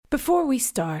Before we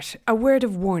start, a word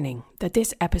of warning that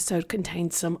this episode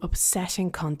contains some upsetting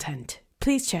content.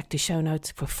 Please check the show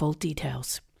notes for full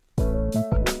details.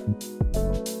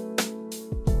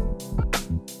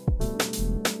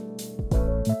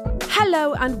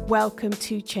 Hello and welcome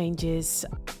to Changes.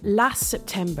 Last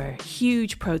September,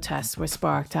 huge protests were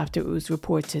sparked after it was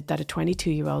reported that a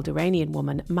 22-year-old Iranian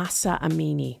woman, Mahsa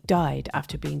Amini, died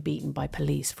after being beaten by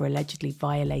police for allegedly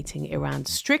violating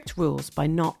Iran's strict rules by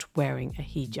not wearing a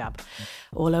hijab.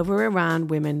 All over Iran,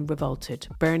 women revolted,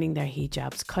 burning their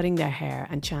hijabs, cutting their hair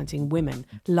and chanting "Women,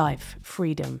 life,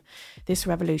 freedom." This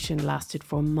revolution lasted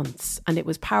for months and it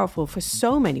was powerful for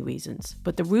so many reasons,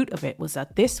 but the root of it was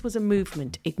that this was a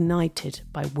movement ignited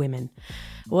by women.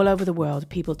 All over the world,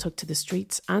 people took to the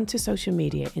streets and to social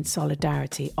media in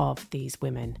solidarity of these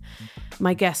women.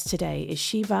 My guest today is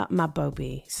Shiva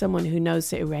Mahbobi, someone who knows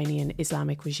the Iranian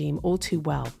Islamic regime all too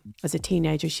well. As a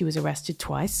teenager, she was arrested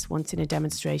twice, once in a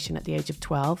demonstration at the age of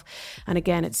 12 and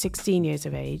again at 16 years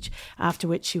of age, after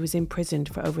which she was imprisoned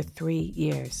for over 3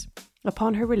 years.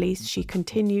 Upon her release, she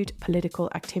continued political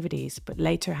activities, but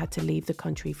later had to leave the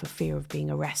country for fear of being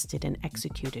arrested and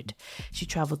executed. She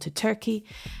travelled to Turkey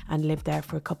and lived there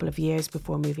for a couple of years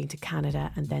before moving to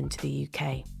Canada and then to the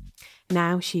UK.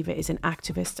 Now, Shiva is an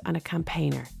activist and a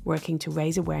campaigner, working to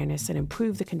raise awareness and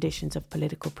improve the conditions of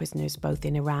political prisoners both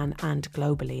in Iran and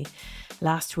globally.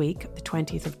 Last week, the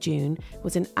 20th of June,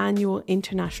 was an annual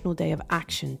International Day of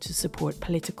Action to support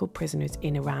political prisoners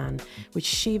in Iran, which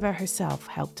Shiva herself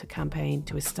helped to campaign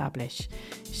to establish.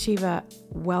 Shiva,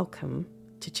 welcome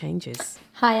to Changes.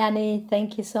 Hi, Annie.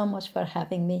 Thank you so much for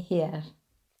having me here.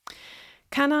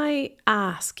 Can I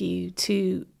ask you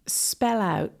to spell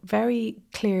out very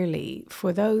clearly,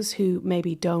 for those who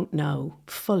maybe don't know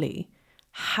fully,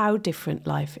 how different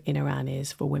life in Iran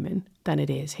is for women than it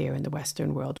is here in the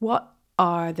Western world? What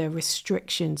are the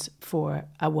restrictions for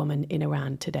a woman in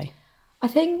Iran today? I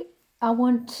think I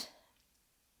want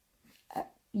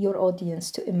your audience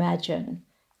to imagine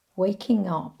waking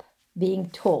up, being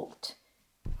told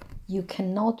you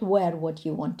cannot wear what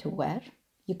you want to wear,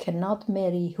 you cannot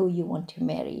marry who you want to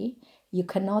marry, you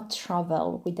cannot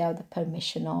travel without the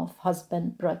permission of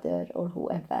husband, brother, or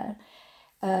whoever.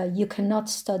 You cannot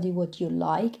study what you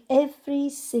like. Every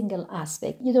single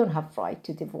aspect. You don't have right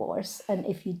to divorce. And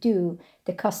if you do,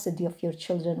 the custody of your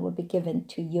children will be given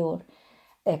to your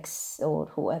ex or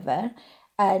whoever.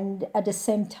 And at the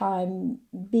same time,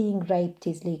 being raped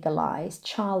is legalized.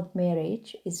 Child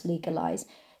marriage is legalized.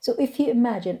 So if you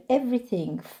imagine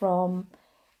everything from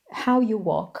how you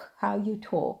walk, how you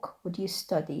talk, what you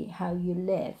study, how you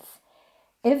live,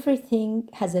 everything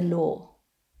has a law.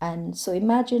 And so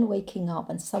imagine waking up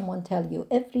and someone tell you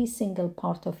every single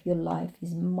part of your life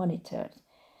is monitored.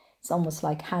 It's almost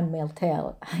like Handmaid's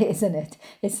Tale, isn't it?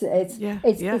 It's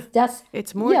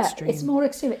more extreme. It's more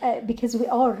extreme because we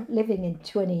are living in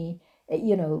 20th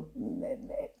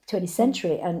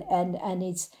century, and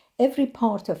it's every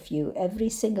part of you, every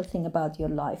single thing about your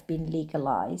life being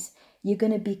legalized. You're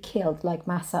going to be killed like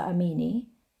Mahsa Amini,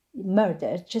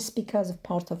 murdered just because of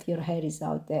part of your hair is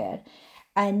out there.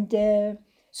 And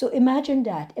so imagine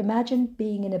that. Imagine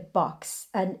being in a box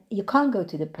and you can't go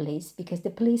to the police because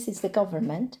the police is the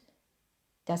government.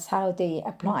 That's how they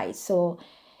apply. So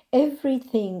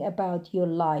everything about your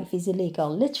life is illegal.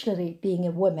 Literally being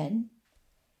a woman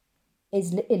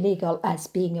is illegal as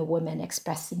being a woman,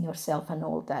 expressing yourself and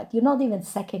all that. You're not even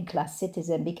second-class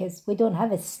citizen because we don't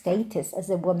have a status as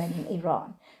a woman in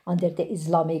Iran under the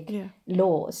Islamic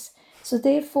laws. So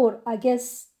therefore, I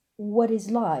guess what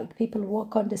is like, people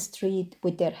walk on the street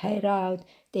with their hair out,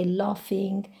 they're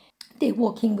laughing, they're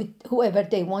walking with whoever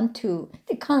they want to.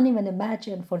 They can't even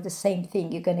imagine for the same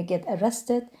thing you're going to get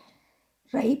arrested,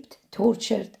 raped,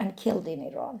 tortured, and killed in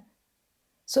Iran.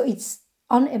 So it's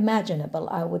unimaginable,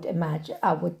 I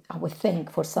would think,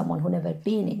 for someone who never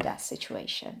been in that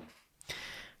situation.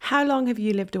 How long have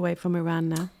you lived away from Iran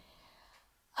now?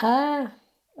 I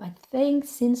think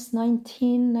since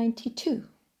 1992.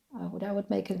 I would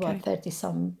make it about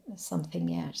 30-something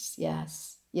years.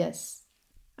 Yes.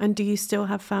 And do you still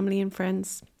have family and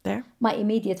friends there? My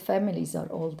immediate families are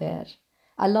all there.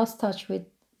 I lost touch with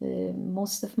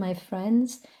most of my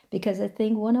friends because I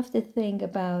think one of the things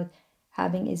about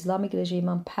having Islamic regime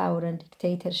on power and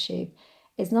dictatorship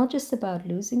is not just about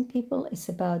losing people, it's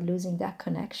about losing that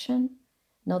connection,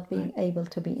 not being able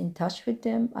to be in touch with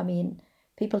them. I mean,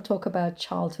 people talk about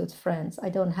childhood friends. I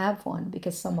don't have one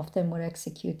because some of them were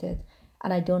executed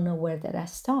and I don't know where the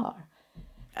rest are.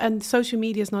 And social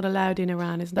media is not allowed in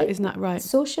Iran, isn't that right?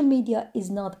 Social media is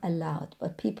not allowed,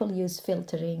 but people use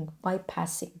filtering,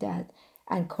 bypassing that.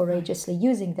 and courageously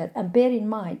using that. And bear in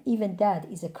mind, even that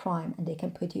is a crime and they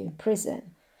can put you in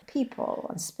prison.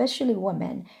 People, especially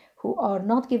women, who are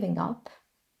not giving up,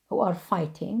 who are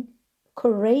fighting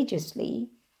courageously.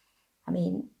 I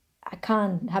mean, I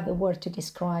can't have a word to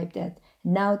describe that.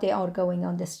 Now they are going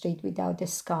on the street without a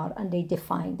scar and they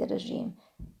defying the regime.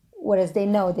 Whereas they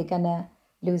know they're going to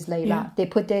lose Layla. Yeah. They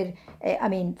put their, I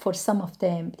mean, for some of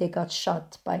them, they got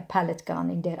shot by pellet gun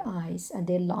in their eyes and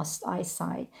they lost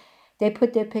eyesight. They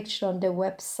put their picture on their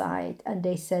website and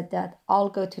they said that I'll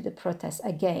go to the protest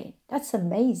again. That's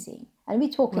amazing. And we're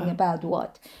talking about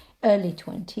what? Early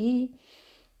 20,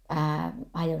 I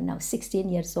don't know, 16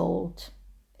 years old,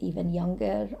 even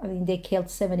younger. I mean, they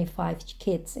killed 75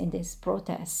 kids in this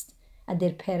protest and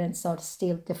their parents are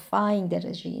still defying the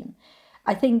regime.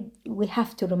 I think we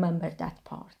have to remember that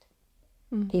part.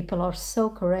 People are so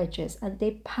courageous and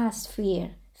they pass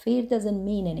fear. Fear doesn't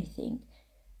mean anything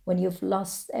when you've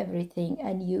lost everything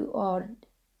and you are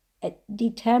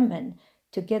determined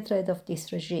to get rid of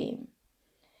this regime.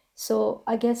 So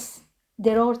I guess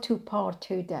there are two parts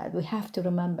to that. We have to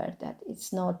remember that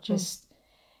it's not just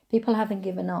people haven't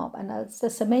given up. And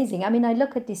that's amazing. I mean, I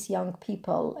look at these young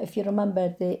people. If you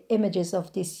remember the images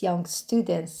of these young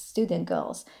student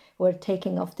girls who were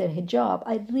taking off their hijab,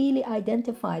 I really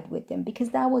identified with them because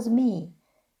that was me,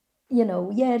 you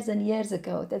know, years and years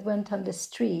ago, that went on the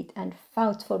street and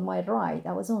fought for my right.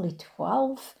 I was only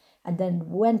 12 and then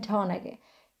went on again.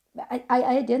 I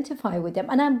identify with them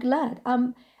and I'm glad.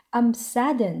 I'm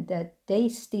saddened that they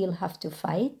still have to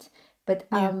fight, but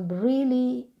I'm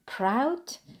really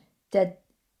proud that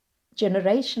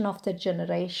generation after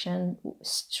generation,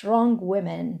 strong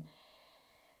women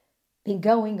been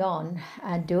going on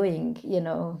and doing, you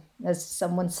know, as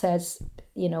someone says,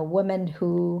 you know, women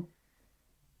who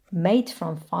made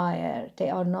from fire, they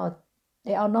are not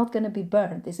going to be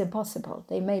burned. It's impossible.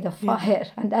 They made of fire.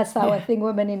 And that's how I think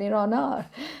women in Iran are.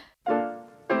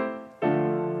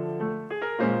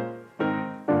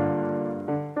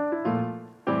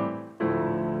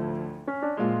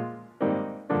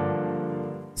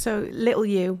 So little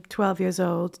you, 12 years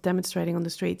old, demonstrating on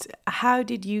the streets. How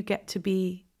did you get to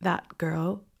be that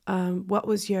girl? What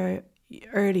was your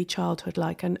early childhood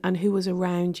like and who was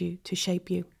around you to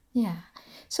shape you? Yeah.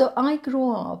 So I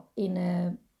grew up in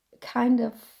a kind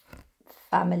of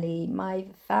family. My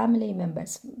family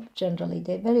members, generally,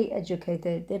 they're very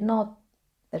educated. They're not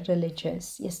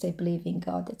religious. Yes, they believe in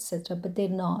God, etc., but they're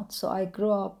not. So I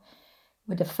grew up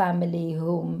with a family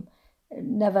whom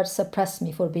never suppressed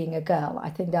me for being a girl. I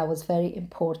think that was very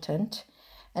important.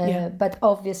 But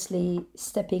obviously,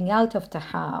 stepping out of the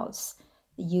house,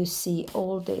 you see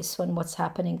all this when what's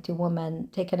happening to women.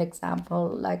 Take an example,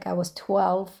 like I was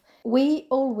 12. We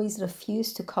always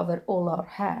refused to cover all our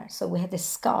hair. So we had a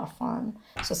scarf on.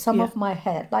 So some of my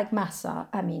hair, like Mahsa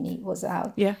Amini, was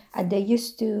out. Yeah. And they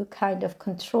used to kind of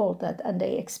control that. And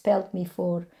they expelled me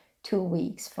for 2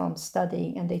 weeks from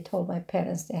studying. And they told my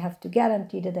parents they have to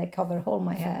guarantee that I cover all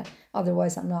my hair.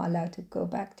 Otherwise, I'm not allowed to go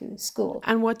back to school.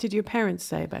 And what did your parents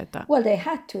say about that? Well, they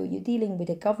had to. You're dealing with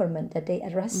a government that they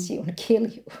arrest you and kill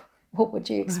you. What would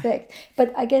you expect?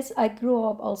 But I guess I grew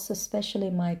up also, especially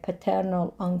my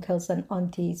paternal uncles and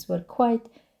aunties were quite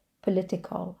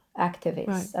political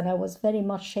activists. And I was very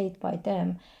much shaped by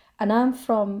them. And I'm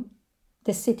from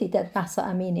the city that Mahsa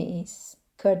Amini is,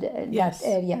 that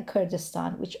area,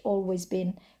 Kurdistan, which always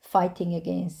been fighting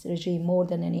against the regime more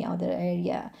than any other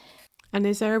area. And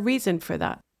is there a reason for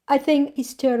that? I think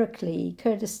historically,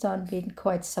 Kurdistan been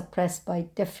quite suppressed by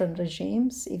different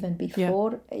regimes, even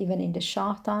before, even in the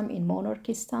Shah time, in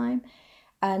monarchist time.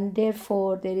 And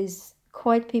therefore, there is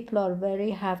quite people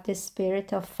are have this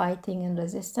spirit of fighting and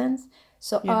resistance.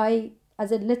 So I,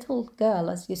 as a little girl,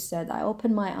 as you said, I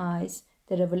opened my eyes.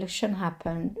 The revolution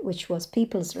happened, which was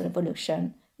people's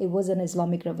revolution. It was an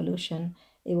Islamic revolution.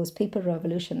 It was people's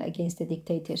revolution against the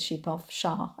dictatorship of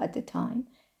Shah at the time.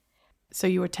 So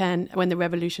you were 10 when the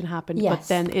revolution happened, but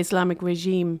then Islamic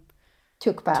regime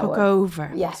took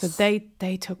over. Yes. So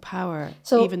they took power,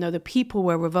 even though the people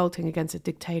were revolting against a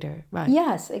dictator, right?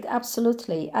 Yes,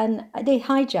 absolutely. And they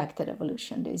hijacked the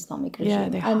revolution, the Islamic regime. Yeah,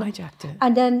 they hijacked it.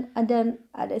 And then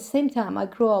at the same time, I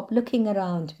grew up looking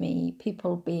around me,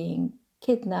 people being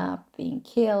kidnapped, being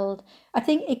killed. I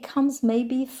think it comes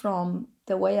maybe from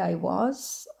the way I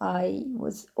was. I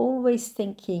was always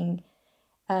thinking,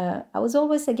 I was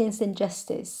always against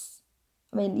injustice.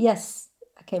 I mean, yes,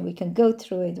 okay, we can go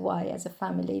through it, why, as a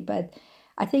family, but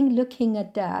I think looking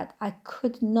at that, I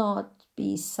could not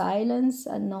be silenced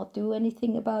and not do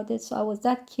anything about it. So I was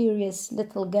that curious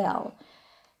little girl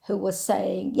who was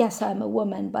saying, yes, I'm a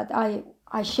woman, but I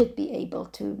I should be able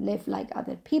to live like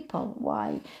other people.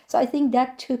 Why? So I think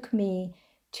that took me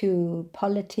to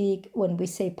politic. When we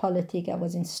say politic, I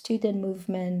was in student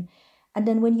movement. And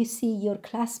then when you see your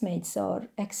classmates are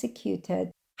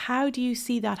executed. How do you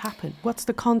see that happen? What's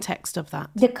the context of that?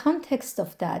 The context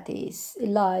of that is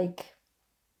like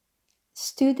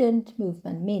student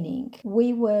movement, meaning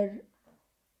we were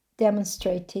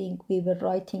demonstrating, we were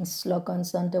writing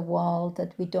slogans on the wall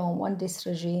that we don't want this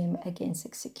regime, against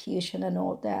execution and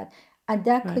all that. And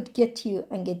that could get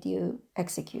you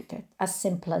executed. As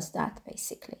simple as that,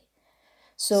 basically.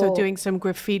 So doing some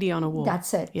graffiti on a wall.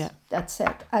 That's it. Yeah. That's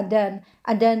it. And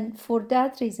then for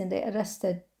that reason, they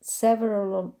arrested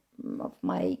several of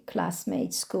my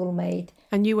classmates, schoolmates.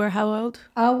 And you were how old?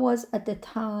 I was at the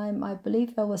time, I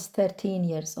believe I was 13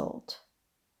 years old.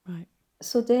 Right.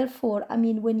 So therefore, I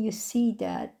mean, when you see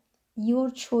that,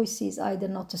 your choice is either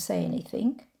not to say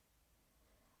anything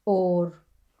or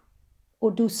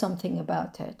do something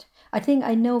about it.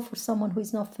 I know for someone who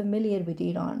is not familiar with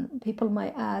Iran, people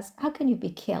might ask, how can you be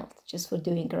killed just for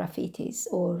doing graffitis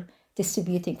or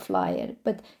distributing flyer?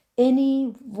 But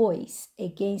any voice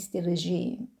against the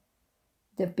regime,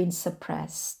 they've been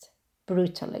suppressed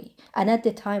brutally. And at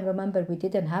the time, remember, we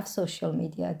didn't have social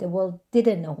media. The world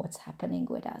didn't know what's happening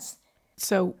with us.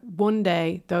 So one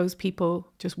day, those people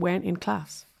just weren't in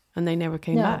class and they never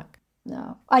came back.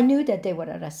 No, I knew that they were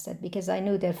arrested because I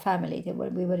knew their family.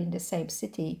 We were in the same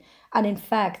city. And in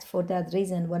fact, for that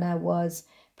reason, when I was,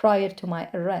 prior to my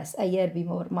arrest, a year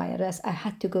before my arrest, I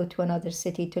had to go to another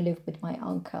city to live with my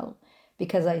uncle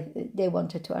because they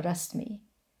wanted to arrest me.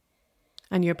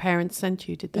 And your parents sent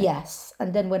you, did they? Yes.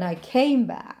 And then when I came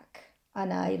back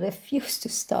and I refused to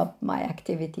stop my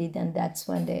activity, then that's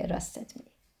when they arrested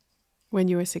me. When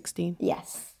you were 16?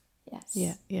 Yes.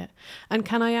 Yeah. And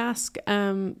can I ask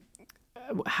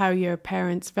how your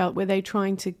parents felt? Were they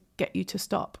trying to get you to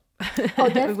stop? Oh,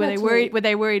 definitely. Were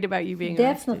they worried about you being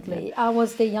arrested? Definitely. Yeah. I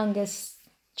was the youngest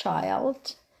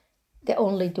child, the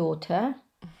only daughter,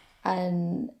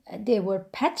 and they were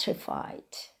petrified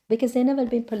because they never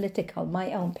been political,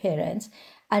 my own parents,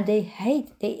 and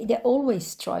they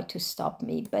always try to stop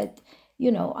me, but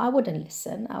I wouldn't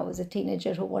listen. I was a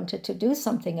teenager who wanted to do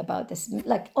something about this,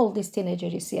 like all these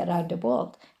teenagers you see around the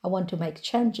world. I want to make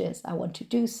changes. I want to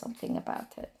do something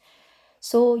about it.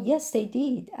 So yes, they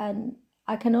did. And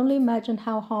I can only imagine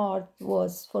how hard it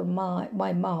was for my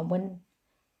mom when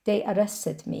they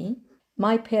arrested me.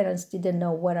 My parents didn't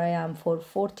know where I am for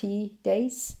 40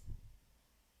 days.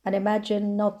 And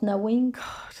imagine not knowing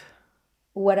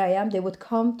where I am. They would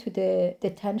come to the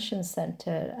detention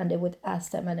center and they would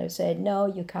ask them and they would say, no,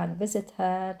 you can't visit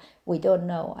her. We don't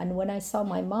know. And when I saw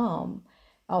my mom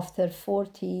after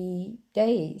 40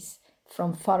 days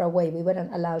from far away, we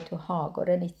weren't allowed to hug or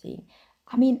anything.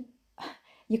 I mean,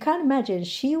 you can't imagine.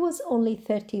 She was only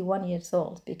 31 years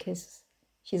old because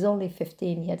she's only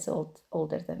 15 years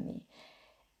older than me.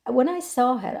 When I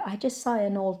saw her, I just saw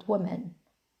an old woman.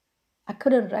 I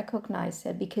couldn't recognize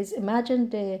her because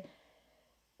imagine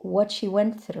what she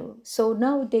went through. So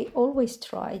now they always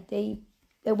tried. They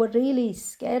were really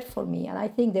scared for me, and I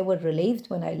think they were relieved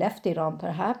when I left Iran,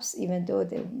 perhaps, even though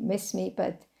they miss me.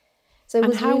 But so it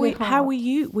was really hard. How were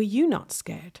you? Were you not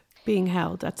scared being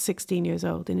held at 16 years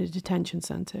old in a detention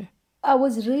center? I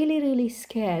was really, really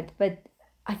scared. But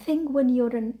I think when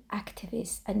you're an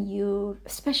activist and you're,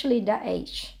 especially that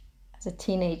age, as a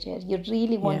teenager, you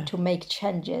really want to make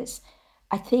changes.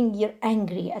 I think you're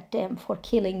angry at them for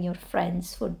killing your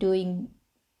friends, for doing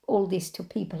all this to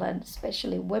people, and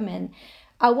especially women.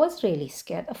 I was really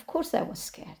scared. Of course I was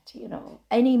scared,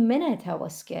 Any minute I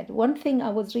was scared. One thing, I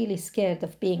was really scared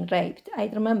of being raped.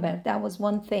 I remember that was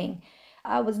one thing.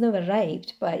 I was never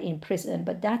raped in prison,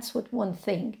 but that's one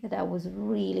thing that I was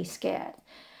really scared.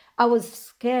 I was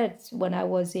scared when I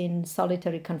was in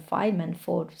solitary confinement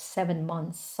for 7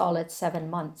 months, solid 7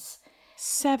 months.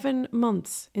 7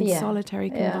 months in solitary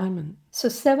confinement. Yeah. So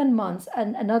 7 months,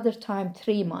 and another time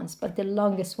 3 months, but the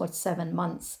longest was 7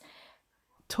 months.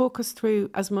 Talk us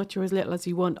through as much or as little as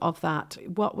you want of that.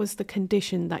 What was the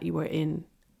condition that you were in?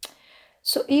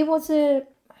 So it was a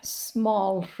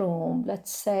small room,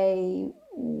 let's say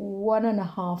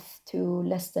 1.5 to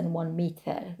less than 1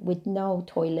 meter, with no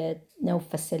toilet, no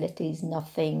facilities,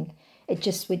 nothing. It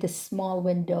just with a small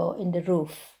window in the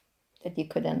roof that you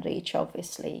couldn't reach,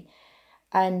 obviously.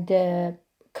 And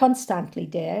constantly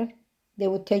there, they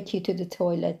would take you to the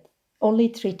toilet only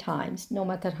 3 times, no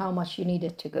matter how much you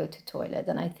needed to go to toilet.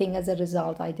 And I think as a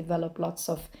result, I developed lots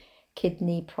of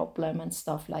kidney problem and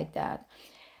stuff like that.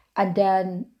 And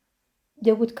then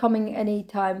they would come in any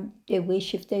time they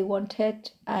wish if they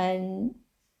wanted. And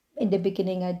in the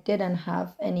beginning, I didn't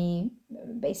have any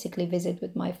basically visit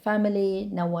with my family.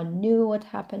 No one knew what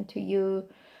happened to you.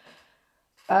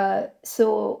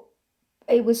 So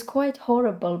it was quite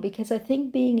horrible because I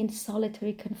think being in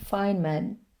solitary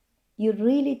confinement, you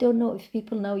really don't know if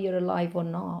people know you're alive or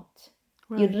not.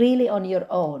 You're Right. really on your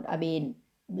own. I mean,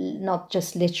 not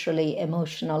just literally,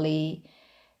 emotionally,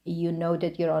 you know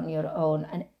that you're on your own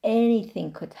and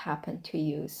anything could happen to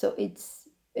you. So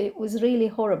it was really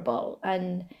horrible.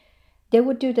 And they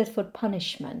would do that for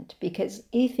punishment, because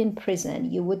if in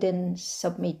prison you wouldn't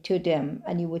submit to them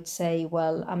and you would say,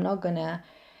 well, I'm not gonna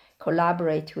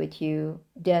collaborate with you,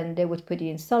 then they would put you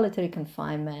in solitary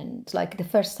confinement. Like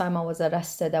the first time I was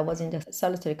arrested, I was in the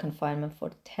solitary confinement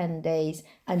for 10 days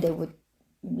and they would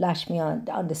lash me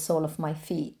on the sole of my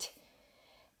feet.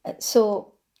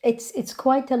 So it's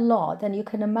quite a lot, and you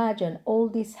can imagine all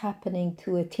this happening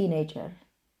to a teenager,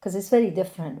 because it's very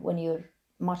different when you're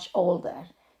much older.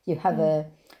 You have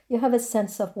a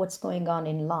sense of what's going on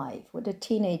in life. With a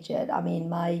teenager, I mean,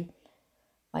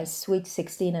 my sweet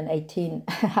 16 and 18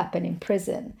 happen in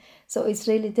prison, so it's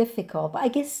really difficult. But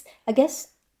I guess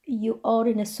you are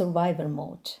in a survival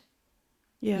mode.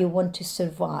 Yeah. You want to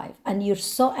survive, and you're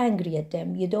so angry at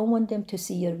them, you don't want them to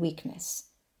see your weakness.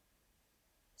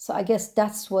 So I guess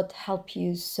that's what helped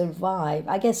you survive.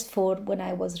 I guess for when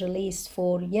I was released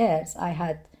for years, I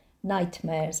had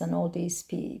nightmares and all these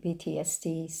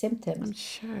PTSD symptoms. I'm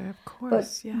sure, of But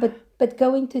course. Yeah. but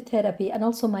going to therapy and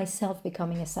also myself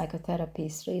becoming a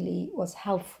psychotherapist really was Yeah.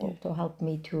 helpful to help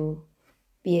me to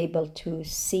be able to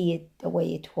see it the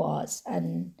way it was,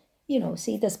 and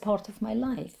see it as part of my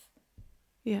life.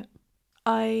 Yeah.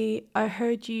 I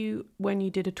heard you when you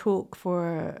did a talk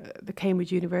for the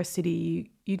Cambridge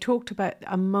University. You talked about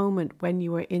a moment when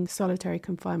you were in solitary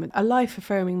confinement, a life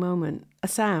affirming moment, a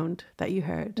sound that you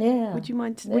heard. Yeah, Would you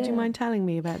yeah. mind telling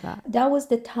me about that? That was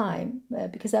the time,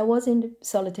 because I was in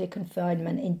solitary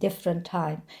confinement in different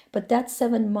time. But that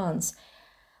 7 months,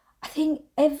 I think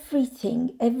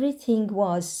everything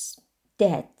was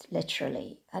dead,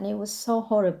 literally, and it was so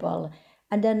horrible.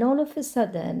 And then all of a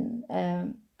sudden,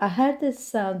 I heard the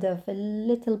sound of a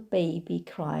little baby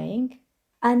crying,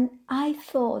 and I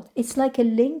thought it's like a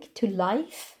link to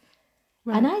life.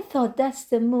 And Right. I thought that's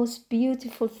the most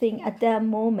beautiful thing at that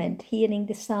moment, hearing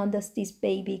the sound of this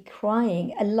baby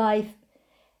crying. A life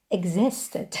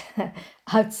existed Yeah.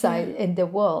 outside in the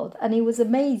world, and it was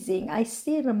amazing. I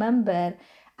still remember,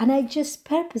 and I just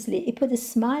purposely, it put a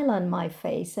smile on my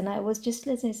face, and I was just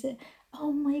listening and say,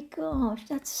 oh my gosh,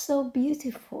 that's so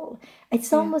beautiful.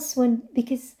 It's Yeah. almost when,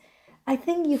 because I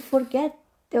think you forget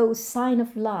those sign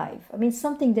of life. I mean,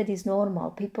 something that is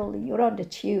normal. People, you're on the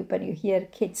tube and you hear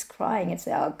kids crying and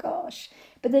say, oh gosh,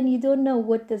 but then you don't know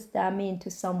what does that mean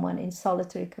to someone in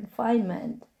solitary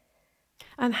confinement.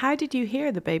 And how did you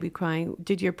hear the baby crying?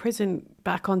 Did your prison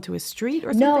back onto a street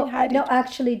or something? No, How no, did?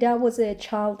 actually, that was a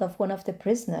child of one of the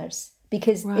prisoners,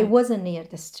 because it Right. wasn't near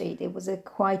the street. It was a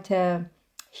quite a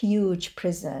huge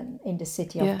prison in the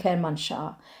city of Yeah.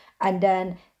 Kermanshah. And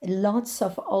then lots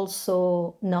of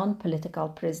also non-political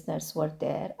prisoners were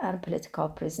there, and political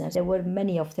prisoners. There were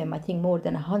many of them, I think more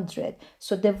than 100.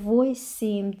 So the voice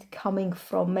seemed coming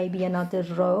from maybe another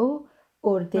row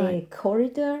or Right. the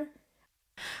corridor.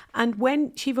 And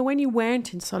when, Shiva, when you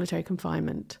weren't in solitary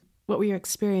confinement, what were your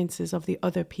experiences of the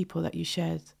other people that you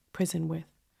shared prison with?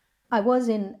 I was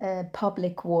in a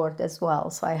public ward as well,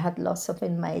 so I had lots of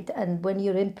inmates. And when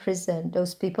you're in prison,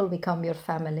 those people become your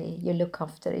family. You look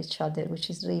after each other, which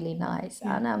is really nice.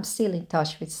 Yeah. And I'm still in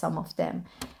touch with some of them.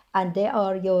 And they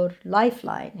are your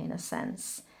lifeline in a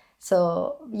sense.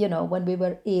 So, when we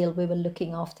were ill, we were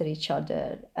looking after each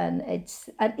other. And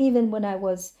even when I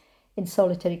was in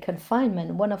solitary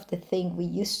confinement, one of the things we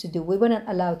used to do, we weren't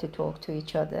allowed to talk to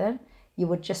each other. You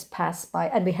would just pass by,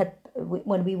 and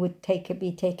when we would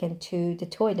be taken to the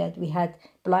toilet, we had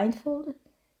blindfolded.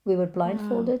 We were Wow.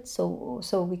 blindfolded,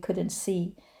 so we couldn't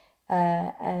see.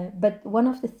 But one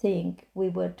of the thing, we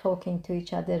were talking to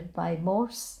each other by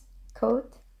Morse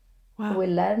code. Wow. We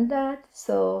learned that.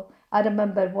 So I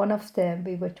remember one of them,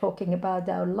 we were talking about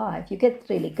our life. You get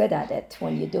really good at it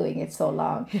when you're doing it so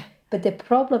long. Yeah. But the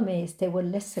problem is they were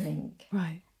listening.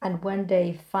 Right. And when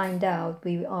they find out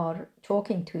we are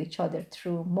talking to each other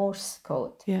through Morse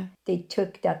code, Yeah. they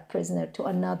took that prisoner to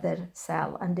another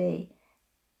cell and they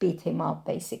beat him up,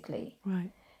 basically.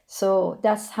 Right. So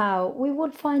that's how we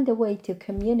would find a way to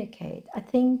communicate. I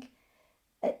think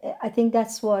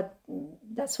that's what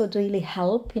really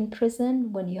help in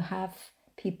prison, when you have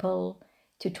people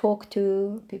to talk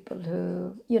to, people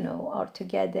who are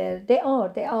together. They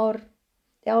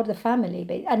are the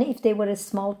family. And if they were a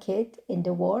small kid in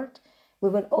the ward, We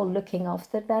were all looking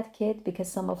after that kid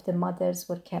because some of the mothers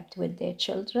were kept with their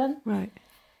children. Right.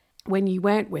 When you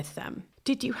weren't with them,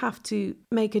 did you have to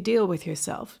make a deal with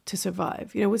yourself to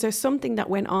survive? You know, was there something that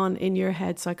went on in your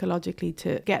head psychologically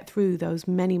to get through those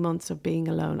many months of being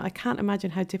alone? I can't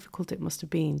imagine how difficult it must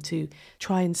have been to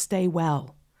try and stay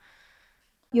well.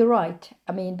 You're right.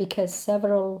 I mean, because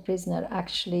several prisoners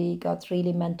actually got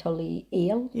really mentally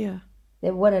ill. Yeah. They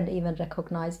weren't even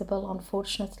recognizable,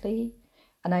 unfortunately.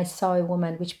 And I saw a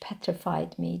woman which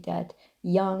petrified me, that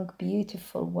young,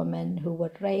 beautiful women who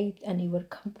were raped and who were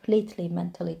completely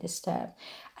mentally disturbed.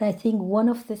 And I think one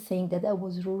of the things that I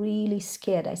was really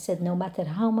scared, I said, no matter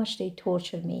how much they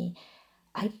torture me,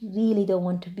 I really don't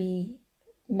want to be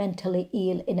mentally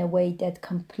ill in a way that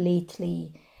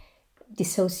completely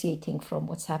dissociating from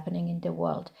what's happening in the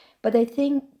world. But I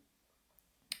think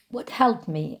what helped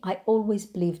me, I always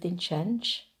believed in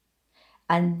change.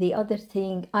 And the other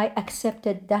thing, I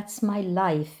accepted that's my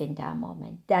life in that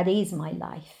moment. That is my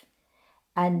life.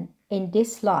 And in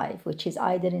this life, which is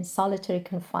either in solitary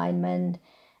confinement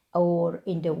or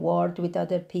in the world with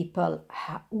other people,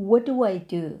 what do I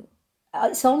do?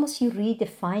 It's almost you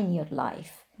redefine your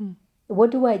life.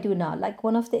 What do I do now? Like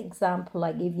one of the example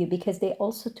I give you, because they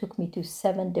also took me to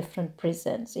 7 different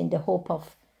prisons in the hope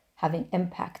of having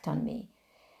impact on me.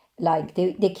 Like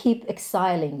they keep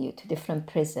exiling you to different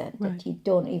prisons that you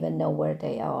don't even know where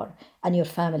they are and your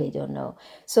family don't know.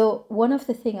 So one of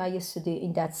the things I used to do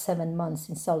in that 7 months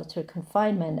in solitary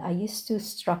confinement, I used to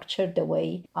structure the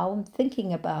way I'm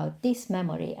thinking about this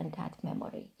memory and that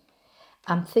memory.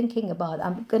 I'm thinking about,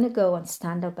 I'm going to go and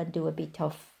stand up and do a bit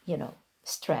of,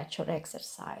 stretch or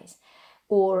exercise.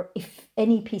 Or if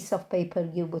any piece of paper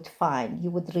you would find,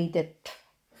 you would read it,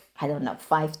 I don't know,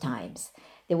 5 times.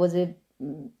 There was a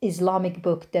Islamic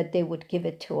book that they would give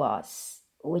it to us,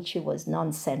 which was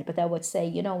nonsense. But I would say,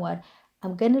 you know what?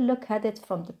 I'm going to look at it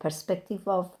from the perspective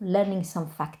of learning some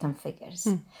fact and figures.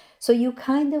 So you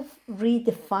kind of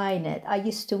redefine it. I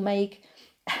used to make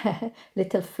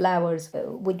little flowers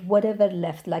with whatever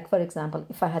left. Like, for example,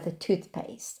 if I had a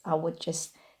toothpaste, I would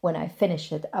just, when I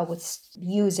finish it, I would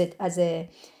use it as a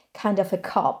kind of a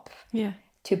cup. Yeah.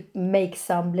 To make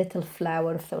some little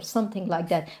flowers or something like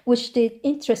that, which the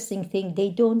interesting thing, they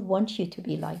don't want you to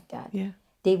be like that. Yeah.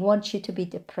 They want you to be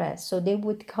depressed. So they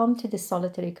would come to the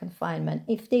solitary confinement.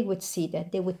 If they would see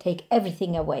that, they would take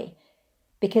everything away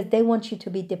because they want you to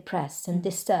be depressed and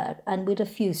disturbed, and we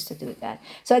refuse to do that.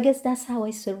 So I guess that's how I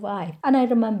survived. And I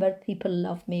remember people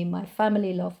loved me, my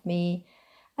family loved me.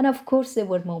 And of course, there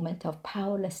were moments of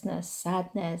powerlessness,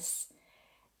 sadness,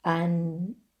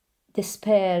 and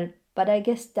despair, but I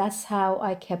guess that's how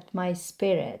I kept my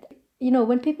spirit.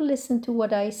 When people listen to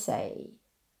what I say,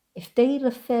 if they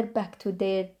refer back to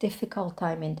their difficult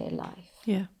time in their life,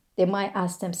 they might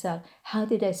ask themselves, how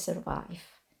did I survive?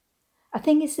 I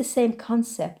think it's the same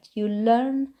concept. You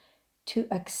learn to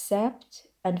accept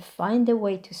and find a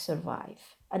way to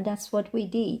survive. And that's what we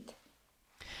did.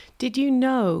 Did you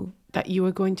know that you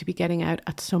were going to be getting out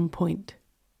at some point?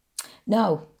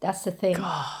 No, that's the thing.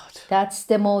 God. That's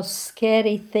the most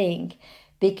scary thing,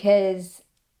 because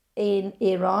in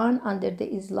Iran, under the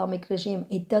Islamic regime,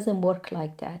 it doesn't work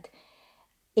like that.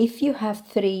 If you have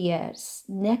 3 years,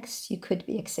 next you could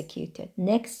be executed.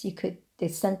 Next, the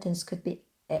sentence could be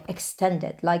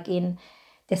extended. Like in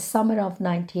the summer of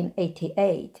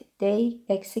 1988, they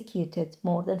executed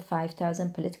more than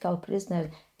 5,000 political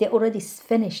prisoners. They already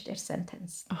finished their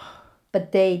sentence,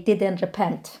 but they didn't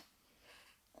repent.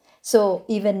 So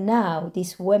even now,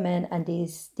 these women and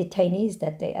these detainees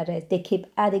that they arrest, they keep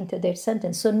adding to their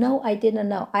sentence. So no, I didn't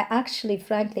know. I actually,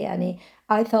 frankly, Annie,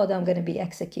 I thought I'm going to be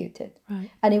executed. Right.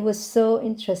 And it was so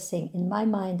interesting. In my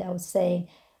mind, I was saying,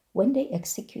 when they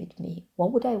execute me,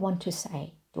 what would I want to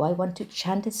say? Do I want to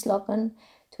chant a slogan?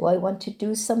 Do I want to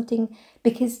do something?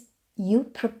 Because you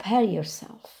prepare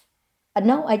yourself. And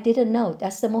no, I didn't know.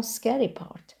 That's the most scary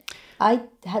part. I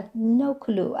had no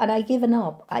clue, and I gave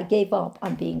up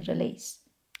on being released.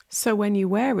 So when you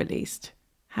were released,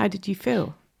 how did you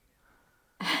feel?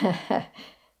 There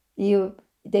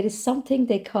is something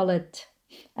they call it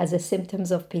as a symptoms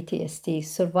of PTSD,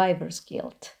 survivor's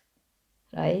guilt,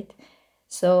 right?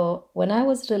 So when I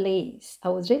was released, I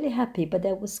was really happy, but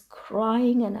I was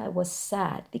crying and I was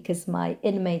sad because my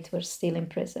inmates were still in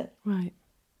prison. Right.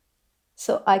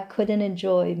 So I couldn't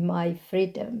enjoy my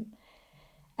freedom.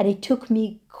 And it took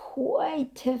me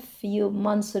quite a few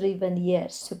months or even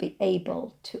years to be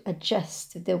able to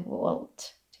adjust to the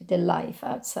world, to the life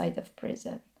outside of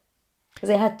prison. Because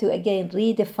I had to, again,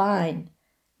 redefine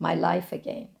my life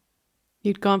again.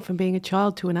 You'd gone from being a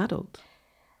child to an adult.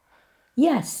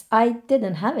 Yes, I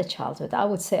didn't have a childhood. I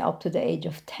would say up to the age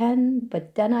of 10,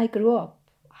 but then I grew up.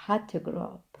 I had to grow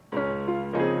up.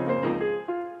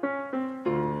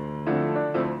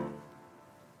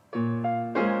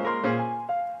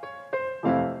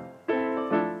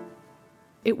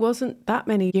 It wasn't that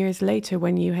many years later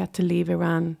when you had to leave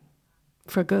Iran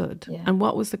for good. Yeah. And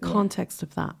what was the Yeah. context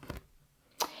of that?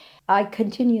 I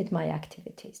continued my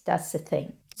activities. That's the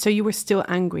thing. So you were still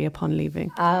angry upon leaving?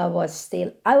 I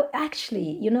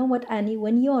actually, you know what, Annie,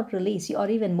 when you are released, you are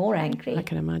even more angry. I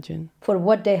can imagine. For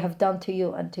what they have done to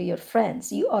you and to your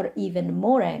friends. You are even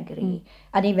more angry.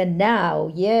 And even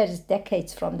now, years,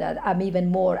 decades from that, I'm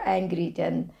even more angry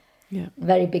than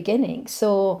very beginning.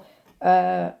 So,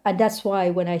 and that's why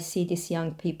when I see these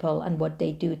young people and what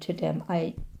they do to them,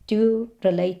 I do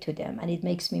relate to them, and it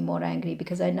makes me more angry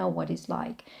because I know what it's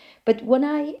like. But when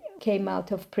I came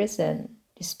out of prison,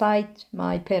 despite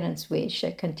my parents' wish,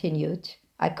 I continued.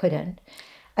 I couldn't.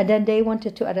 And then they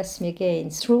wanted to arrest me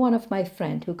again through one of my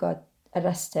friends who got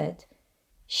arrested.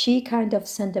 She kind of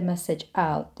sent a message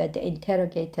out that the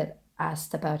interrogator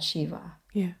asked about Shiva.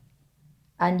 Yeah.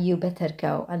 And you better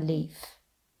go and leave.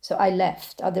 So I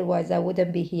left. Otherwise, I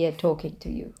wouldn't be here talking to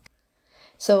you.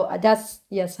 So that's,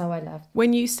 yes, how I left.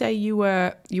 When you say you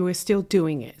were still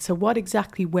doing it, so what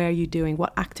exactly were you doing?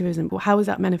 What activism? How is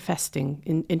that manifesting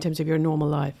in terms of your normal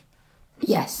life?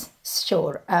 Yes,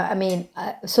 sure.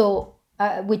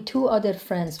 With two other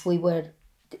friends, we were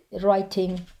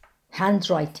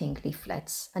handwriting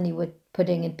leaflets, and we were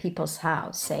putting in people's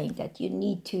house saying that you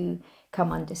need to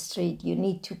come on the street, you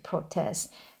need to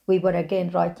protest. We were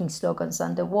again writing slogans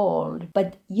on the wall.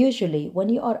 But usually when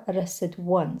you are arrested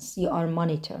once, you are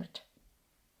monitored.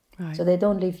 Right. So they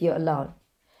don't leave you alone.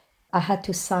 I had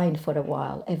to sign for a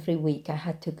while. Every week I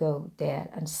had to go there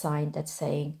and sign that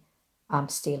saying, I'm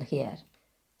still here.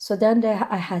 So then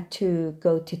I had to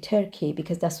go to Turkey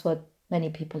because that's what many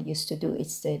people used to do.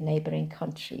 It's the neighboring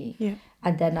country. Yeah.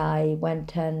 And then I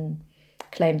went and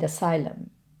claimed asylum.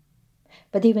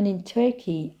 But even in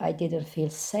Turkey, I didn't feel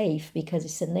safe because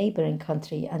it's a neighboring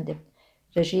country and the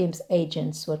regime's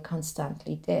agents were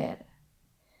constantly there.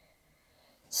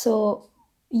 So,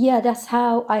 yeah, that's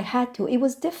how I had to. It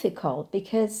was difficult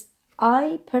because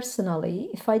I personally,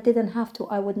 if I didn't have to,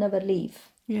 I would never leave.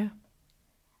 Yeah.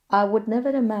 I would never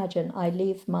imagine I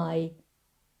leave my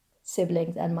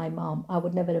siblings and my mom. I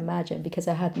would never imagine because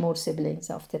I had more siblings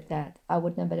after that. I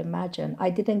would never imagine.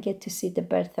 I didn't get to see the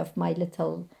birth of my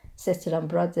little sister and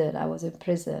brother. I was in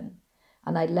prison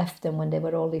and I left them when they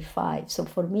were only 5. So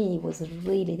for me, it was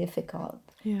really difficult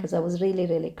because I was really,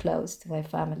 really close to my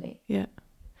family. Yeah.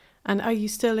 And are you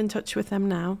still in touch with them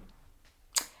now?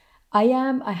 I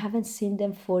am. I haven't seen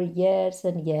them for years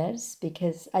and years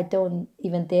because I don't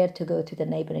even dare to go to the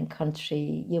neighboring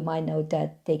country. You might know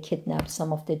that they kidnapped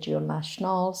some of the dual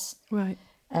nationals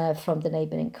from the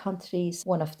neighboring countries.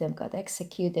 One of them got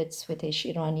executed, Swedish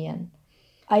Iranian.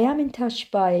 I am in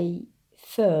touch by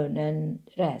phone and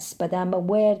rest, but I'm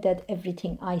aware that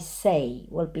everything I say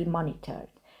will be monitored.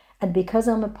 And because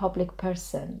I'm a public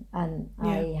person and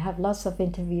I have lots of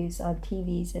interviews on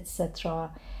TVs,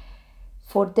 etc.,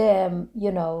 for them,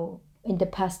 in the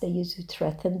past they used to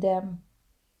threaten them.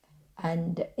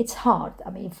 And it's hard.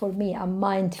 I mean, for me, I'm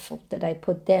mindful that I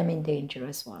put them in danger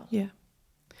as well. Yeah.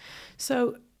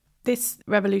 So this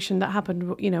revolution that happened,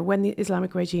 when the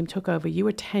Islamic regime took over, you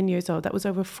were 10 years old. That was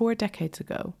over 4 decades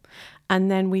ago. And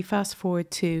then we fast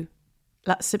forward to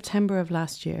September of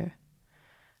last year.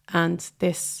 And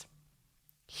this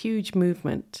huge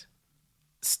movement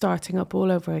starting up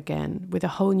all over again with a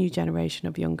whole new generation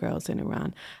of young girls in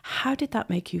Iran. How did that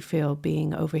make you feel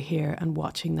being over here and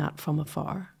watching that from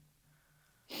afar?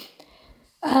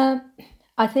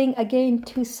 I think, again,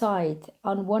 two sides.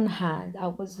 On one hand, I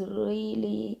was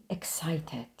really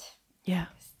excited. Yeah.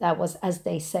 That was, as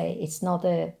they say, it's not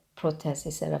a protest,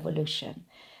 it's a revolution.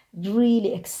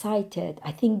 Really excited.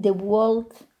 I think the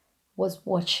world was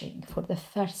watching for the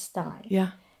first time.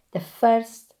 Yeah. The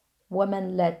first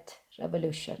woman-led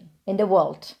revolution in the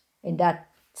world in that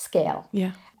scale.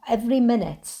 Yeah. Every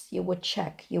minute you would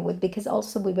check, because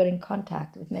also we were in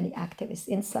contact with many activists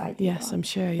inside. Yes, I'm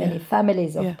sure. Yeah. Many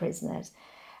families of prisoners,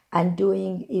 and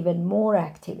doing even more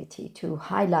activity to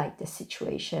highlight the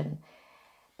situation.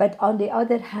 But on the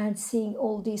other hand, seeing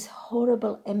all these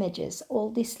horrible images,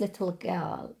 all this little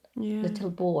girl,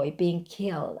 little boy being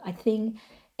killed, I think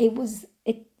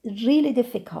it really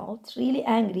difficult, really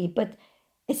angry, but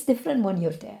it's different when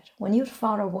you're there, when you're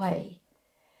far away.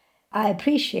 I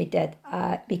appreciate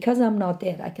that because I'm not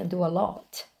there, I can do a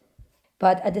lot.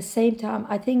 But at the same time,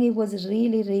 I think it was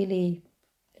really, really,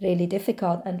 really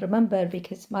difficult. And remember,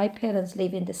 because my parents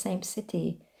live in the same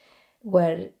city,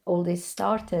 where all this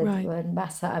started, Right. when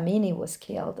Massa Amini was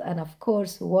killed. And of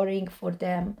course, worrying for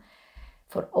them,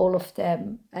 for all of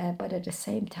them. But at the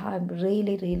same time,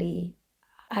 really, really,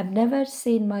 I've never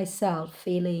seen myself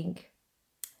feeling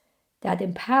that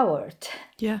empowered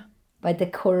Yeah. by the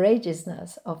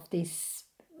courageousness of these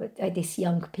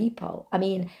young people. I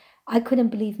mean, I couldn't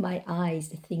believe my eyes,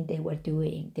 the thing they were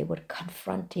doing. They were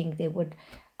confronting, they were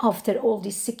after all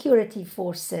these security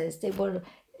forces.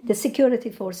 The security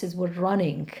forces were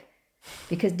running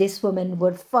because these women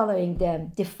were following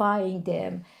them, defying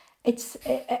them. It's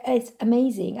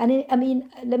amazing. And I mean,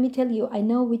 let me tell you, I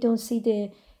know we don't see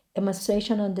the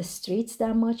demonstration on the streets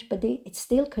that much, but it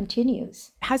still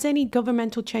continues. Has any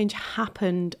governmental change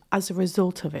happened as a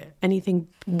result of it? Anything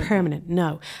permanent?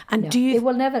 No. And No, do you? it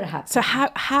will never happen. So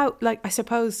how like, I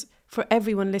suppose for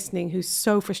everyone listening who's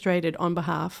so frustrated on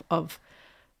behalf of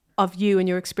you and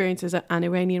your experiences and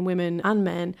Iranian women and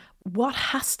men, what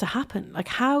has to happen? Like,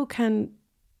 how can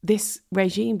this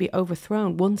regime be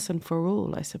overthrown once and for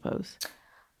all, I suppose?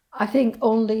 I think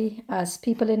only, as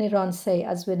people in Iran say,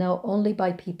 as we know, only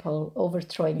by people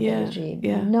overthrowing the regime.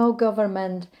 Yeah. No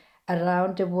government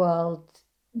around the world.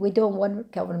 We don't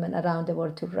want government around the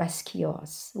world to rescue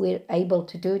us. We're able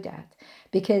to do that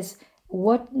because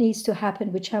what needs to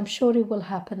happen, which I'm sure it will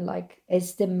happen, like,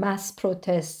 is the mass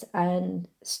protests and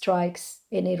strikes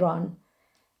in Iran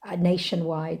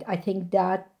nationwide. I think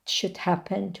that should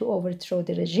happen to overthrow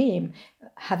the regime.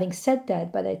 Having said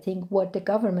that, but I think what the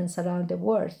governments around the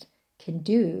world can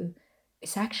do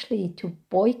is actually to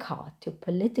boycott, to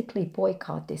politically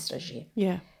boycott this regime.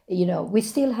 Yeah. You know, we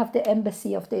still have the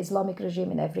embassy of the Islamic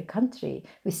regime in every country.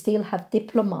 We still have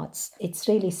diplomats. It's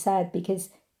really sad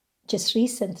because just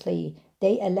recently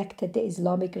they elected the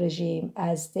Islamic regime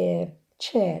as the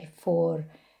chair for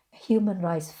Human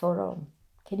Rights Forum.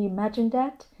 Can you imagine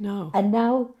that? No. And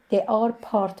now they are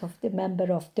part of the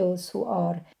member of those who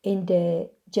are in the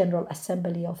General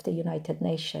Assembly of the United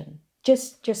Nations.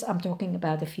 Just I'm talking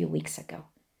about a few weeks ago.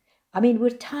 I mean,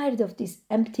 we're tired of this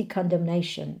empty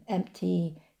condemnation,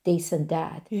 empty this and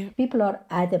that. Yeah. People are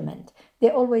adamant. They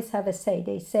always have a say.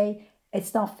 They say,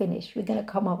 it's not finished. We're going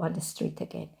to come up on the street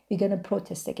again. We're going to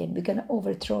protest again. We're going to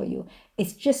overthrow you.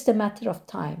 It's just a matter of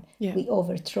time. Yeah. We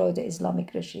overthrow the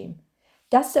Islamic regime.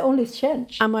 That's the only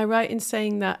change. Am I right in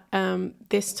saying that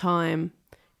this time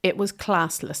it was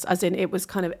classless, as in it was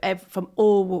kind of from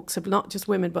all walks of, not just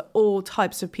women, but all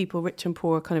types of people, rich and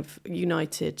poor, kind of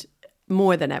united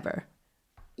more than ever?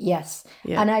 Yes.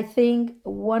 Yeah. And I think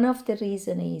one of the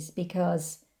reasons is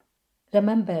because,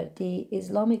 remember, the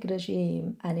Islamic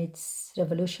regime and its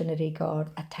revolutionary guard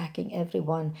attacking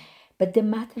everyone. But the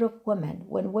matter of women,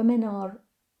 when women are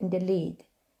in the lead,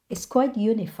 it's quite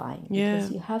unifying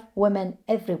because you have women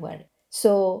everywhere.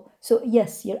 So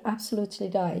yes, you're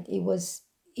absolutely right. It was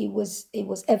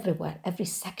everywhere, every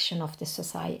section of the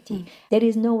society. There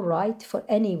is no right for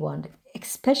anyone,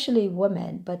 especially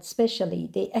women, but especially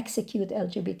they execute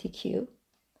LGBTQ.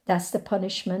 That's the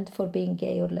punishment for being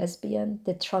gay or lesbian.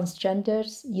 The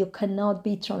transgenders, you cannot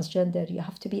be transgender. You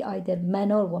have to be either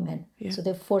man or woman. Yeah. So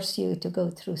they force you to go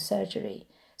through surgery.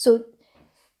 So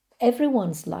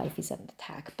everyone's life is an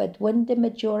attack. But when the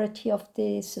majority of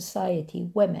the society,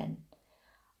 women,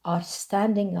 are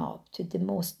standing up to the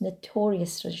most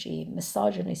notorious regime,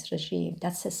 misogynist regime,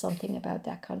 that says something about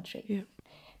that country. Yeah.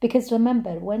 Because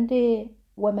remember, when the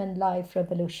Women Life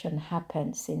Revolution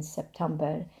happened since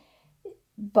September,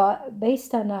 but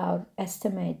based on our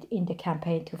estimate in the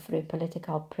campaign to free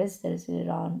political prisoners in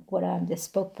Iran, what I'm the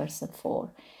spokesperson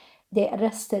for, they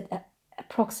arrested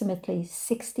approximately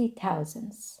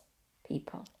 60,000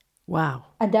 people. Wow.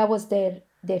 And that was their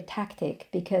tactic,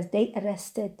 because they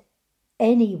arrested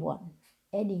anyone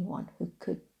who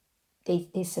could,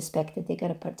 they suspected they're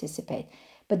going to participate.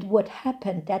 But what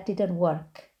happened, that didn't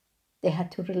work. They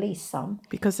had to release some.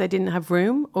 Because they didn't have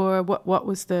room, or what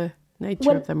was the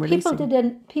nature of them releasing?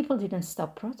 People didn't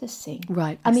stop protesting.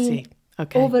 Right, I mean, see.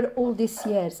 Okay. over all these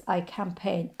years I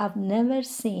campaigned, I've never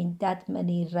seen that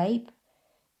many rape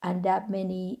and that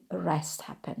many arrests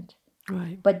happened.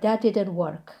 Right. But that didn't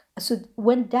work. So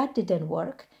when that didn't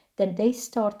work, then they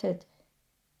started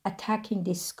attacking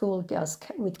these schoolgirls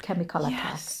with chemical attacks.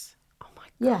 Yes. Oh my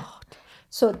God. Yeah.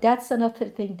 So that's another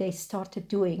thing, they started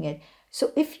doing it.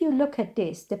 So if you look at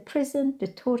this, the prison, the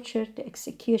torture, the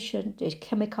execution, the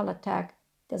chemical attack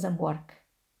doesn't work.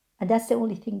 And that's the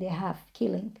only thing they have,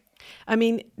 killing. I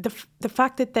mean, the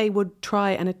fact that they would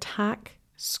try and attack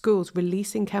schools,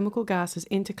 releasing chemical gases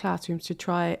into classrooms to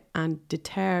try and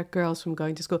deter girls from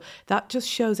going to school, that just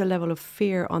shows a level of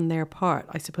fear on their part.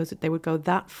 I suppose that they would go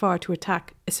that far to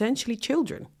attack essentially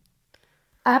children.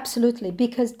 Absolutely,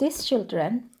 because these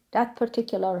children, that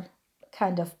particular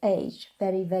kind of age,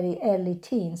 very, very early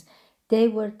teens, they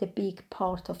were the big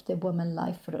part of the women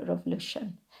life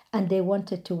revolution. And they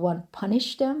wanted to, one,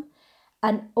 punish them,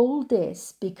 and all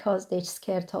this because they're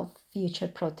scared of future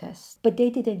protests. But they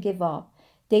didn't give up.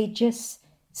 They just,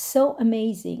 so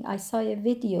amazing. I saw a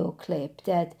video clip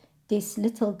that these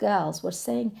little girls were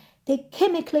saying, they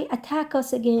chemically attack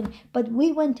us again, but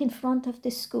we went in front of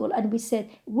the school and we said,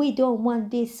 we don't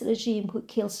want this regime who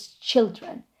kills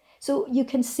children. So you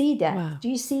can see that. Wow. Do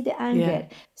you see the anger?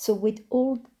 Yeah. So with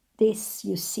all this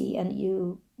you see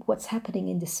and what's happening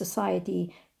in the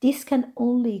society, this can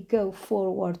only go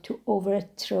forward to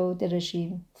overthrow the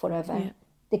regime forever. Yeah.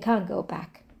 They can't go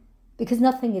back because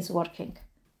nothing is working.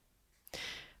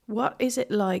 What is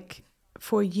it like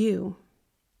for you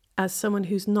as someone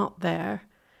who's not there,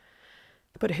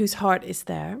 but whose heart is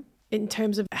there, in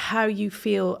terms of how you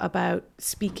feel about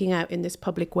speaking out in this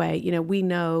public way? You know, we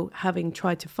know, having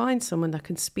tried to find someone that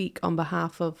can speak on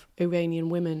behalf of Iranian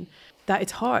women, that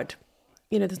it's hard.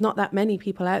 You know, there's not that many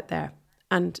people out there.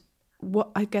 And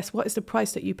what is the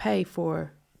price that you pay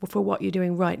for what you're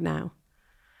doing right now?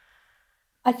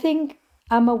 I think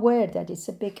I'm aware that it's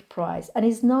a big price, and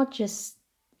it's not just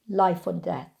life or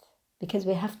death, because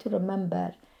we have to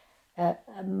remember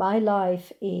my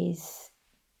life is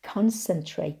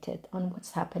concentrated on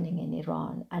what's happening in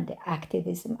Iran, and the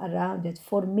activism around it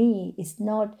for me is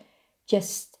not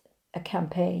just a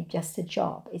campaign, just a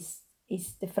job. It's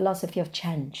the philosophy of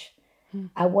change.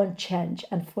 I want change,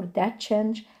 and for that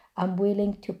change I'm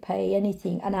willing to pay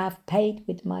anything, and I've paid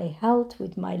with my health,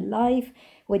 with my life,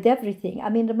 with everything. I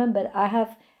mean, remember, I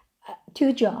have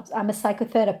 2 jobs. I'm a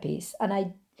psychotherapist,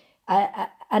 and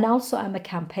and also I'm a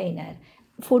campaigner.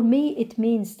 For me, it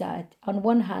means that on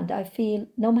one hand, I feel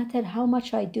no matter how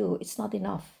much I do, it's not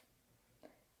enough.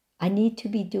 I need to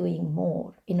be doing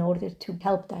more in order to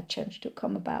help that change to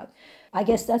come about. I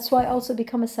guess that's why I also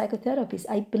become a psychotherapist.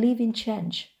 I believe in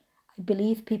change. I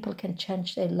believe people can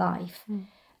change their life.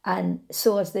 And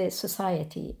so as the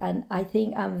society. And I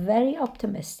think I'm very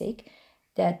optimistic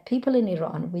that people in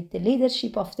Iran, with the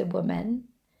leadership of the women,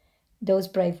 those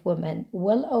brave women,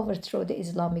 will overthrow the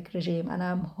Islamic regime. And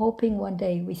I'm hoping one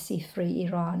day we see free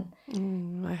Iran.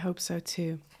 I hope so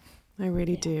too. I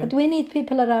really do. But we need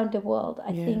people around the world.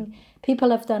 I think people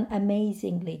have done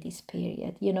amazingly this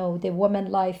period. You know, the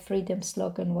Women Life Freedom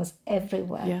slogan was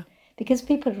everywhere. Yeah. Because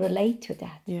people relate to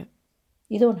that. Yeah.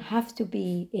 You don't have to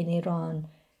be in Iran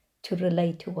to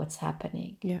relate to what's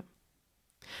happening. Yeah.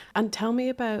 And tell me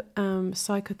about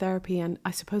psychotherapy, and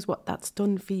I suppose what that's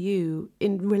done for you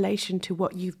in relation to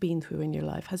what you've been through in your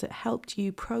life. Has it helped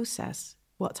you process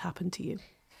what's happened to you?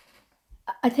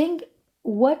 I think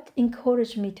what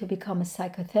encouraged me to become a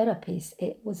psychotherapist,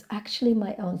 it was actually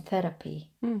my own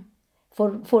therapy.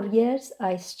 For years,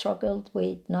 I struggled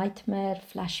with nightmare,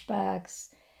 flashbacks,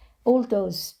 all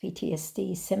those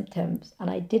PTSD symptoms, and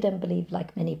I didn't believe,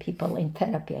 like many people in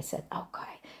therapy. I said,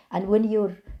 okay. And when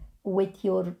you're with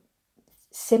your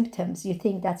symptoms, you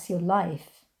think that's your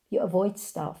life. You avoid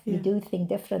stuff. You do things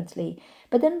differently.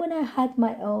 But then when I had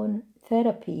my own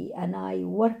therapy and I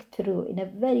worked through in a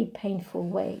very painful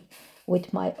way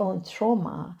with my own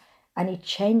trauma, and it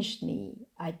changed me.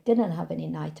 I didn't have any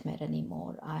nightmare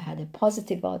anymore. I had a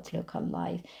positive outlook on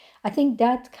life. I think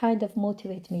that kind of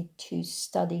motivated me to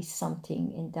study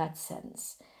something in that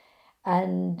sense.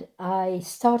 And I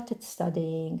started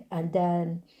studying and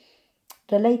then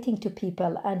relating to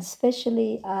people. And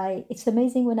especially, it's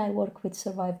amazing when I work with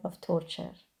survivors of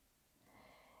torture.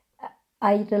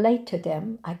 I relate to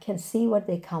them. I can see where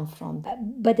they come from.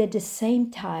 But at the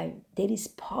same time, there is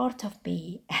part of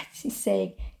me that's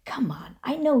saying, come on,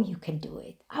 I know you can do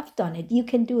it. I've done it. You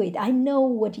can do it. I know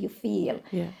what you feel.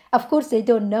 Yeah. Of course, they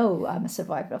don't know I'm a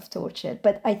survivor of torture,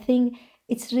 but I think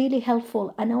it's really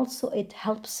helpful. And also it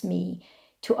helps me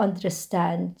to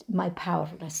understand my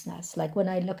powerlessness. Like when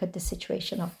I look at the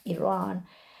situation of Iran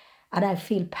and I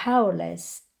feel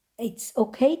powerless, it's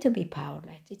okay to be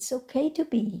powerless. It's okay to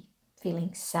be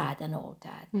feeling sad and all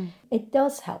that. It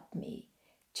does help me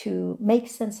to make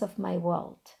sense of my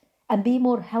world and be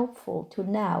more helpful to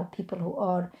now people who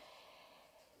are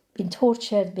been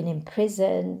tortured, been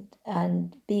imprisoned,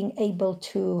 and being able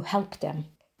to help them.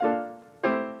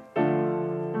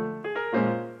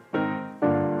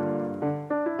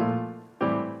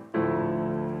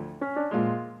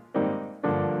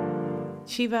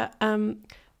 Shiva,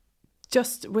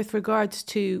 just with regards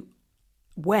to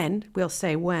when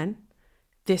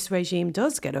this regime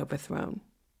does get overthrown,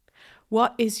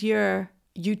 what is your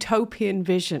utopian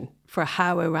vision for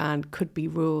how Iran could be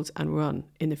ruled and run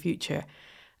in the future?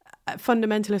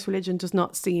 Fundamentalist religion does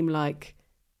not seem like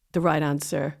the right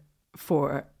answer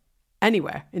for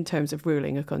anywhere in terms of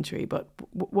ruling a country. But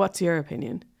what's your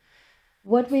opinion?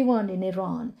 What we want in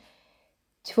Iran,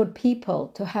 for people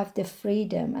to have the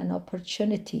freedom and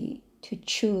opportunity to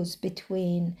choose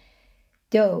between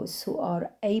those who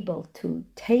are able to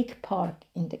take part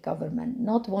in the government,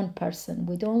 not one person.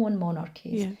 We don't want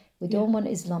monarchies. Yeah. We don't want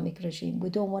Islamic regime.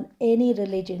 We don't want any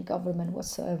religion government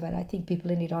whatsoever. I think people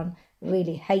in Iran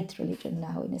really hate religion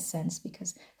now, in a sense,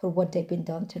 because for what they've been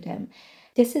done to them.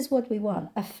 This is what we want,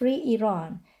 a free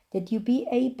Iran, that you be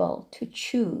able to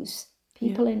choose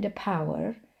people in the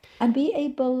power and be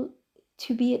able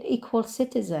to be an equal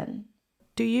citizen.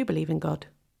 Do you believe in God?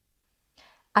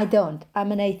 I don't.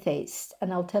 I'm an atheist,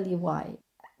 and I'll tell you why.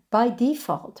 By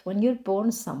default, when you're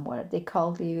born somewhere, they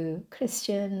call you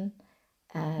Christian,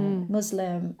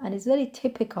 Muslim, and it's very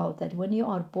typical that when you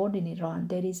are born in Iran,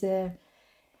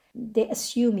 they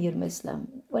assume you're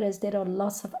Muslim, whereas there are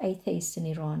lots of atheists in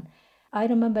Iran. I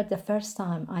remember the first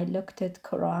time I looked at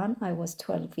Quran, I was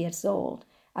 12 years old,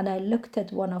 and I looked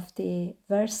at one of the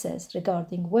verses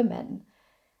regarding women.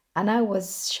 And I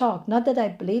was shocked. Not that I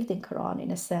believed in Quran, in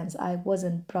a sense. I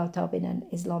wasn't brought up in an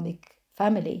Islamic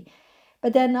family.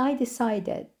 But then I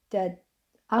decided that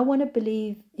I want to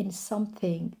believe in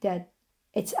something that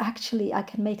it's actually I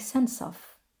can make sense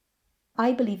of.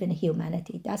 I believe in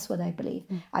humanity. That's what I believe.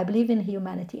 I believe in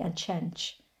humanity and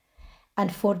change.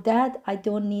 And for that, I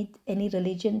don't need any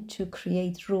religion to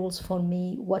create rules for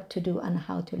me what to do and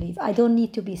how to live. I don't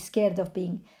need to be scared of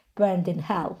being burned in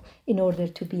hell in order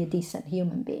to be a decent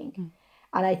human being.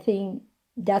 And I think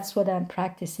that's what I'm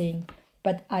practicing.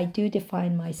 But I do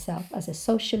define myself as a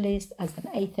socialist, as an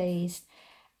atheist,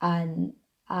 and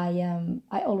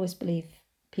I always believe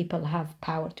people have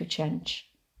power to change.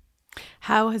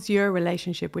 How has your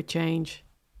relationship with change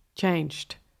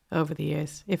changed over the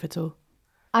years, if at all?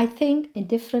 I think in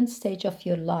different stage of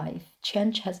your life,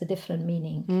 change has a different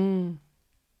meaning.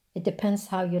 It depends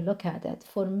how you look at it.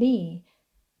 For me,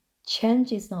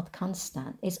 change is not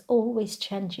constant. It's always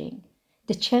changing.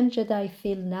 The change that I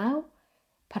feel now,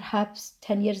 perhaps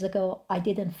 10 years ago, I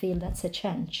didn't feel that's a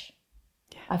change.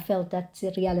 Yeah. I felt that's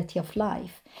the reality of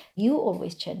life. You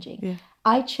always changing. Yeah.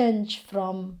 I change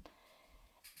from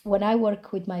when I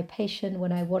work with my patient,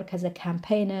 when I work as a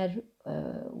campaigner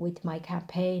with my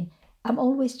campaign, I'm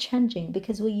always changing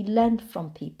because we learn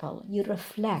from people. You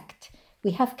reflect.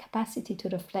 We have capacity to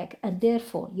reflect, and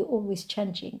therefore you're always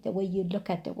changing the way you look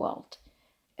at the world.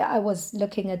 I was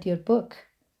looking at your book,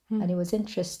 and it was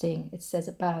interesting. It says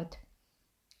about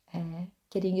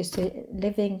getting used to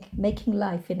living, making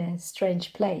life in a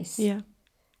strange place. Yeah.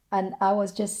 And I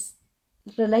was just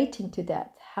relating to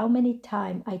that. How many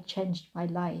times I changed my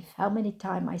life. How many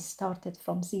times I started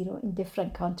from zero in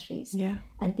different countries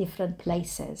and different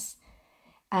places.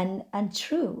 And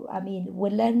true, I mean, we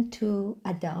learn to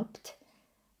adapt.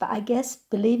 But I guess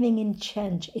believing in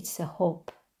change, it's a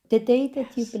hope. The day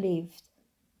that you believed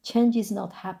change is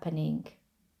not happening,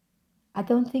 I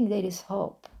don't think there is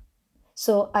hope.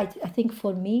 So I think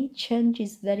for me, change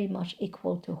is very much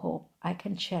equal to hope. I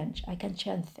can change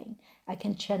things, I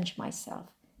can change myself.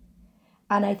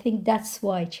 And I think that's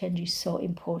why change is so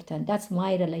important. That's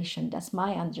my relation, that's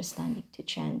my understanding to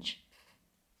change.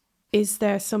 Is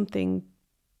there something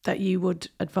that you would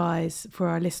advise for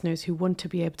our listeners who want to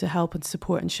be able to help and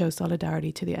support and show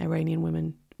solidarity to the Iranian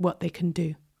women, what they can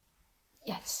do?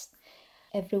 Yes,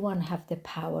 everyone have the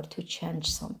power to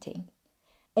change something.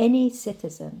 Any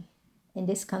citizen in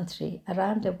this country,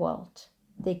 around the world,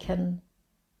 they can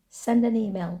send an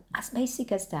email as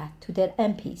basic as that to their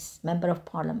MPs, Member of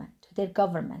Parliament, to their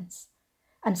governments,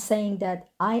 and saying that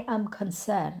I am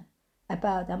concerned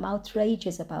about, I'm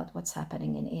outrageous about what's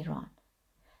happening in Iran.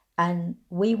 And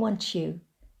we want you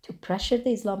to pressure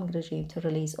the Islamic regime to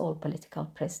release all political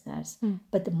prisoners.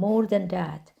 But more than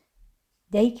that,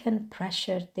 they can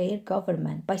pressure their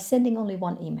government by sending only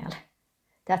one email.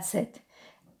 That's it.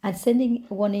 And sending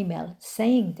one email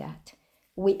saying that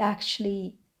we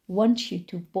actually want you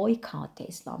to boycott the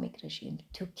Islamic regime,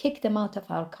 to kick them out of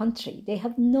our country. They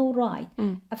have no right.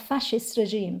 A fascist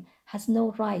regime has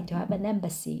no right to have an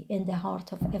embassy in the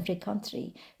heart of every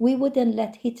country. We wouldn't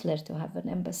let Hitler to have an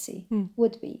embassy,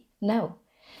 would we? No.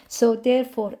 So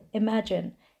therefore,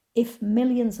 imagine if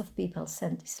millions of people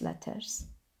sent these letters,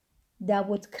 that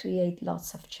would create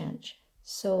lots of change.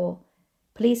 So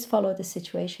please follow the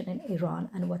situation in Iran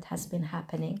and what has been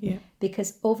happening,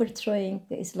 because overthrowing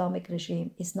the Islamic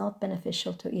regime is not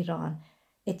beneficial to Iran.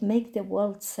 It makes the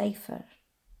world safer.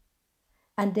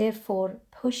 And therefore,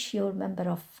 push your member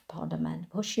of parliament,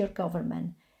 push your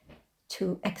government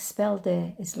to expel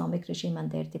the Islamic regime and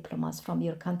their diplomats from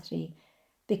your country,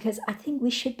 because I think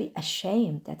we should be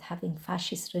ashamed that having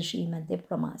fascist regime and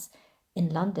diplomats in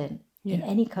London, in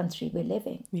any country we're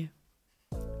living. Yeah.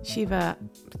 Shiva,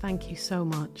 thank you so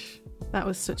much. That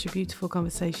was such a beautiful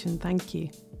conversation. Thank you.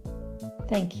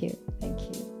 Thank you. Thank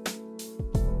you.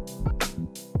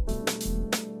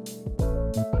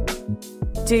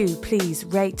 Do please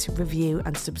rate, review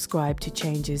and subscribe to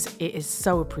Changes. It is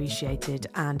so appreciated.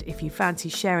 And if you fancy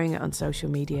sharing it on social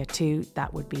media too,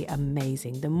 that would be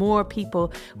amazing. The more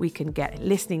people we can get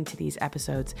listening to these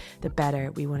episodes, the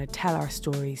better. We want to tell our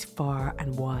stories far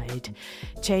and wide.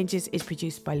 Changes is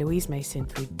produced by Louise Mason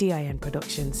through DIN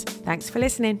Productions. Thanks for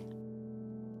listening.